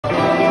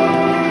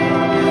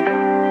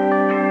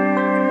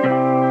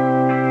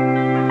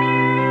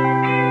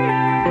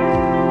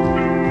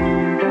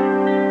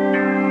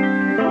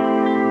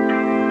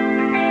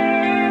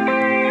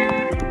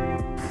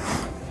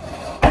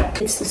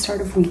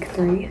start of week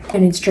 3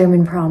 and it's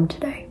German prom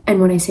today. And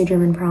when I say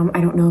German prom,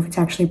 I don't know if it's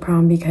actually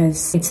prom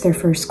because it's their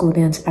first school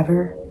dance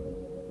ever.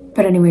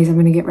 But anyways, I'm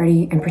gonna get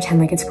ready and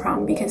pretend like it's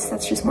prom because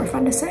that's just more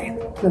fun to say.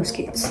 Go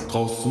Skates.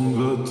 Draußen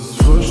wird es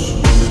frisch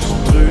und ich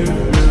dreh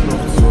mir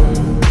noch zwei.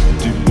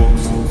 Die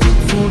Boxen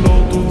sind zu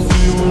laut und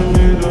sie holen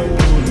jeder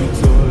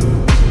Polizei.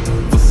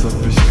 Was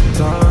hab ich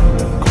getan?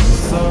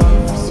 Kommissar,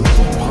 wir sind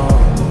doch brav.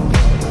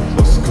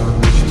 Was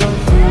kann ich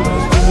dafür,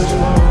 dass du nicht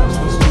weißt,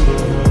 was du da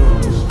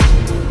hörst?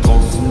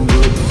 Draußen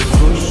wird es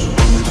frisch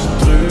und ich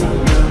dreh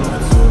mir noch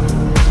zwei.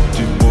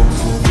 Die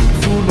Boxen sind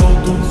zu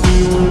laut und sie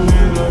holen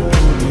jeder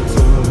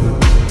Polizei.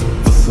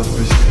 Was hab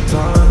ich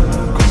getan?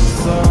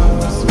 Kommissar,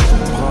 wir sind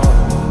doch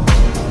brav.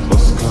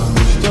 Was kann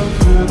ich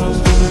dafür, dass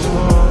du nicht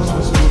weißt,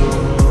 was du da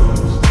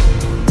hörst?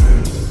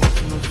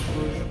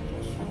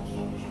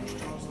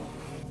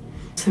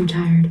 So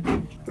tired.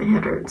 My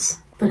head hurts.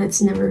 But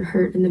it's never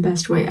hurt in the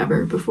best way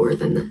ever before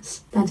than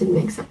this. That didn't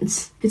make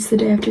sense. It's the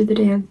day after the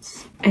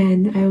dance,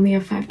 and I only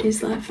have 5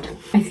 days left.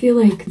 I feel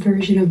like the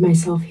version of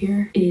myself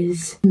here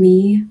is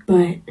me,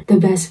 but the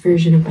best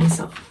version of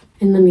myself.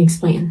 And let me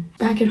explain.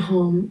 Back at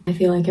home, I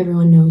feel like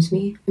everyone knows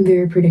me. I'm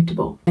very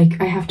predictable. Like,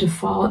 I have to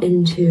fall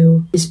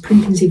into this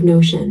preconceived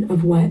notion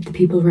of what the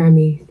people around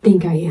me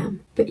think I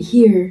am. But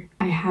here,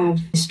 I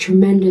have this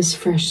tremendous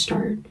fresh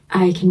start.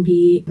 I can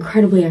be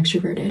incredibly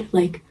extroverted.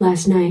 Like,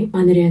 last night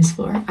on the dance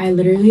floor, I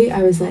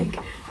was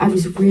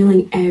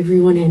reeling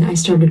everyone in. I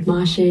started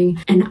moshing,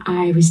 and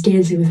I was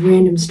dancing with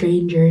random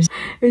strangers.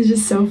 It was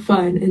just so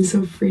fun and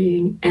so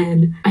freeing,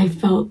 and I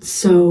felt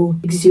so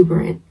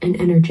exuberant and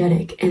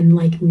energetic and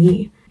like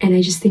me. And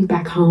I just think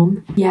back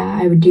home, yeah,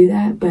 I would do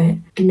that, but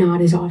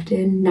not as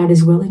often, not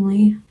as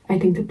willingly. I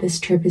think that this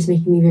trip is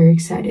making me very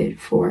excited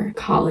for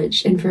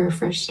college and for a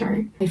fresh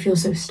start. I feel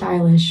so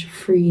stylish,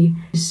 free,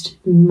 just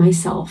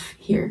myself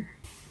here.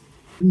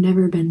 I've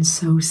never been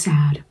so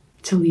sad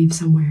to leave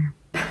somewhere.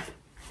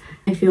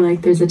 I feel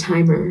like there's a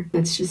timer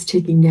that's just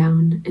ticking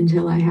down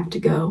until I have to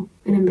go,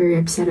 and I'm very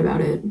upset about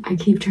it. I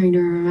keep trying to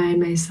remind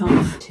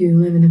myself to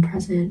live in the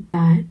present,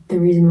 that the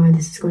reason why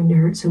this is going to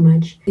hurt so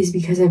much is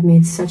because I've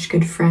made such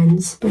good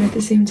friends, but at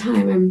the same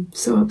time, I'm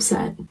so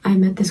upset. I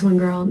met this one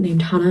girl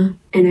named Hannah,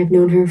 and I've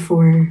known her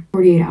for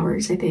 48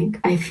 hours, I think.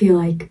 I feel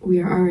like we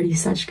are already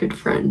such good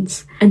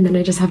friends, and then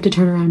I just have to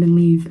turn around and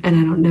leave, and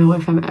I don't know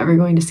if I'm ever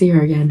going to see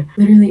her again.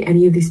 Literally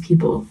any of these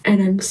people,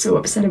 and I'm so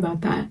upset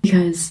about that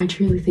because I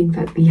truly think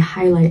that the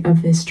highlight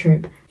of this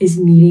trip is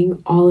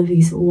meeting all of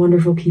these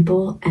wonderful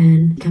people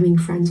and becoming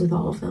friends with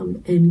all of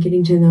them and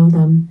getting to know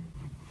them.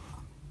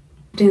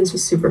 Dance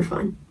was super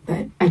fun,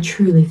 but I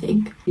truly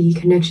think the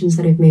connections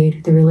that I've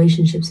made, the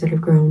relationships that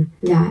have grown,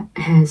 that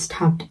has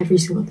topped every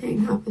single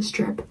thing of this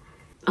trip.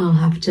 I'll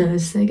have to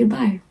say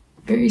goodbye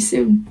very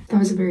soon. That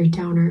was a very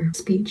downer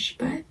speech,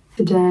 but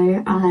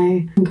today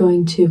I am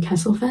going to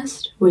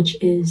Kesselfest, which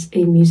is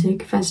a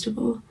music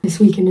festival. This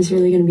weekend is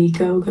really going to be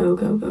go, go,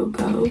 go, go,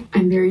 go.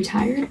 I'm very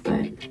tired,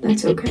 but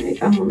that's okay.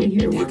 I'm only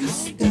here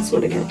once. That's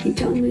what I gotta keep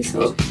telling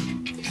myself.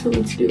 So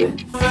let's do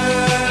it.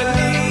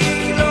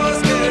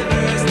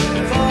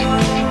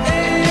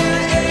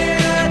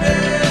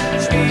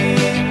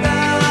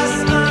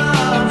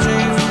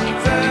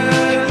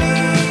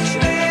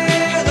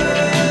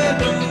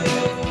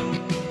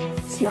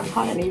 It's not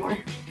hot anymore,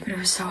 but it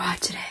was so hot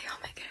today. Oh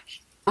my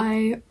gosh.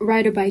 I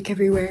ride a bike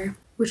everywhere,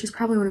 which is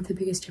probably one of the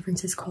biggest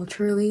differences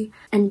culturally.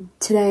 And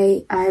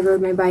today I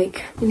rode my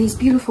bike in these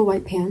beautiful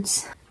white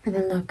pants. And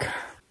then look.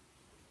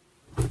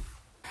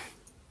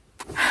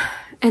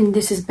 And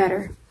this is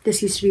better.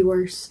 This used to be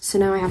worse. So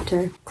now I have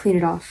to clean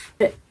it off.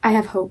 But I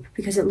have hope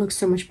because it looks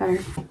so much better.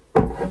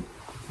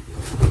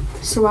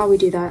 So while we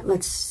do that,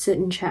 let's sit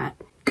and chat.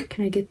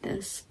 Can I get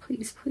this?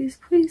 Please, please,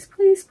 please,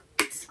 please,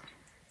 please.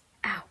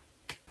 Ow.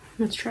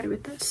 Let's try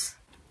with this.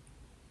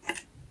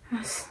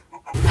 Yes.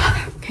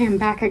 Okay, I'm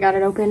back. I got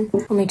it open.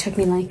 Only took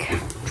me like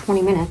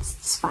 20 minutes.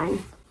 It's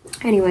fine.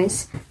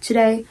 Anyways,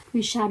 today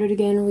we shouted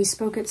again. We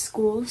spoke at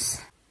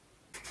schools.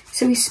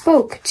 So we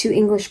spoke to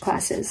English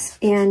classes,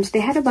 and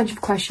they had a bunch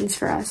of questions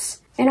for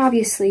us. And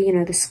obviously, you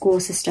know, the school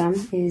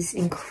system is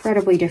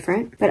incredibly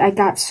different, but I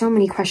got so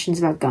many questions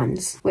about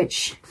guns,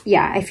 which,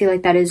 yeah, I feel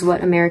like that is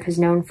what America's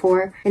known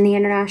for in the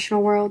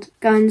international world.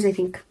 Guns, I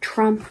think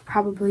Trump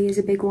probably is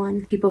a big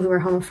one. People who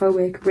are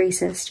homophobic,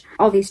 racist,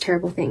 all these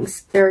terrible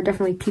things. There are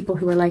definitely people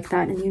who are like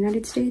that in the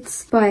United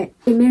States. But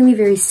it made me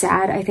very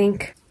sad, I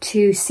think,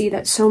 to see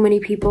that so many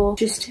people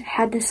just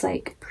had this,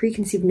 like,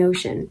 preconceived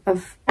notion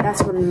of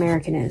that's what an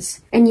American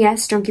is. And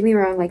yes, don't get me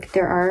wrong, like,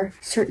 there are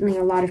certainly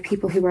a lot of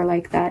people who are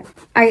like that.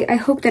 I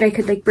hope that I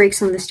could, like, break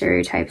some of the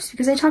stereotypes,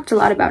 because I talked a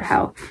lot about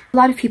how a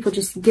lot of people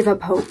just give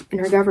up hope in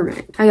our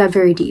government. I got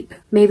very deep.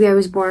 Maybe I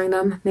was boring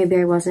them, maybe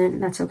I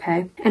wasn't, that's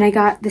okay. And I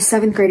got the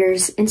 7th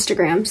graders'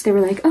 Instagrams. They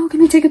were like, oh,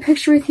 can we take a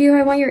picture with you?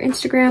 I want your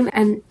Instagram.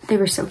 And they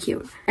were so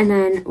cute. And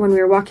then when we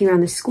were walking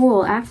around the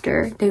school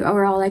after, they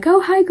were all like,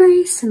 oh, hi,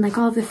 Grace. And like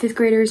all of the 5th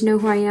graders know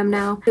who I am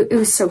now. It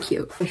was so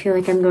cute. I feel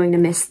like I'm going to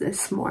miss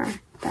this more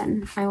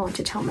than I want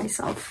to tell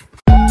myself.